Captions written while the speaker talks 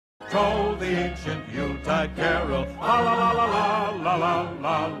know the ancient Yuletide carol. La la la la la la la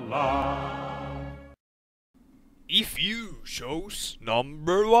la la. If you chose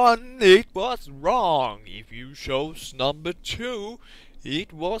number 1, it was wrong. If you chose number 2,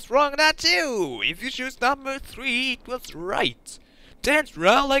 it was wrong that too. If you chose number 3, it was right. Dance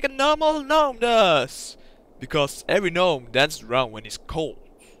around like a normal gnome does. Because every gnome dances around when it's cold.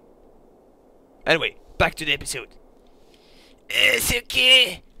 Anyway, back to the episode. It's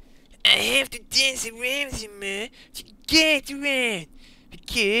okay. I have to dance around some more to get around.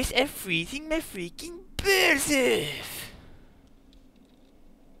 Because I'm freezing my freaking balls off.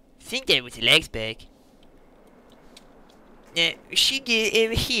 Think that was the legs back. Now, we should get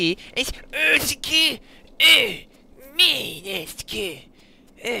over here and it's okay. Me, that's good.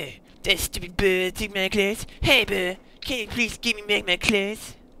 That stupid bird took my clothes. Hey bird, can you please give me back my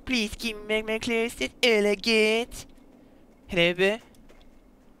clothes? Please give me back my clothes, that's all I get. Hello bird?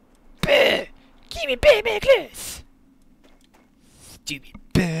 Bird, give me back my clothes. Stupid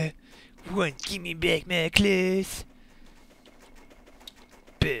bird, won't give me back my clothes.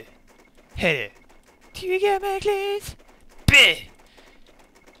 Bird, hello, do you got my clothes? Bird,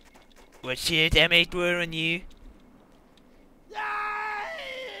 watch it, I made war on you.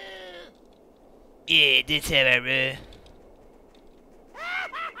 Yeah, that's how I roll.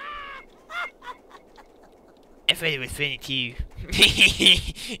 I thought it was funny too.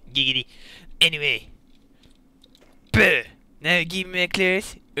 Giggity. Anyway. Buh! Now give me my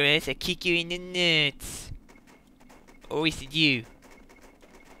clothes, or else I kick you in the nuts. Or is it you?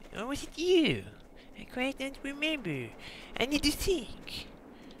 Or was it you? I quite don't remember. I need to think.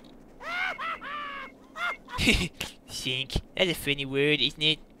 Think? That's a funny word, isn't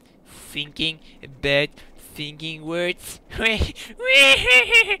it? Thinking about thinking words.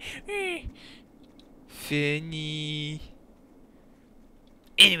 Funny.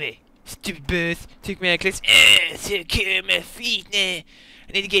 Anyway, stupid birds took my clothes. So cold my feet now.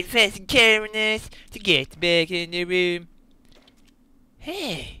 I need to get fast and cameras to get back in the room.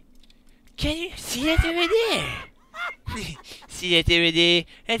 Hey, can you see that over there? See that over there?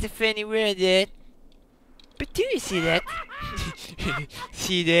 That's a funny word, that. But do you see that?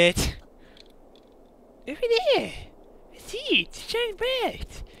 See that? Over there. I see it. It's shining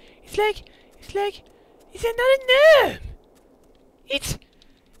bright. It's another gnome. It's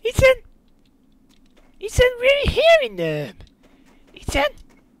an really hairy gnome.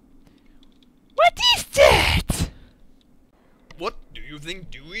 What is that? What do you think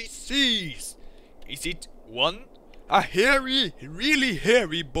Dewey sees? Is it 1, a hairy, really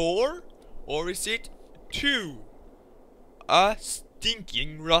hairy boar? Or is it 2, a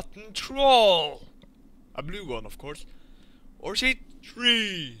stinking rotten troll? A blue one, of course. Or is it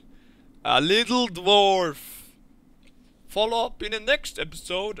 3, a little dwarf? Follow up in the next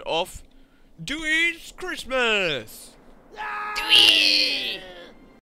episode of Dewey's Christmas!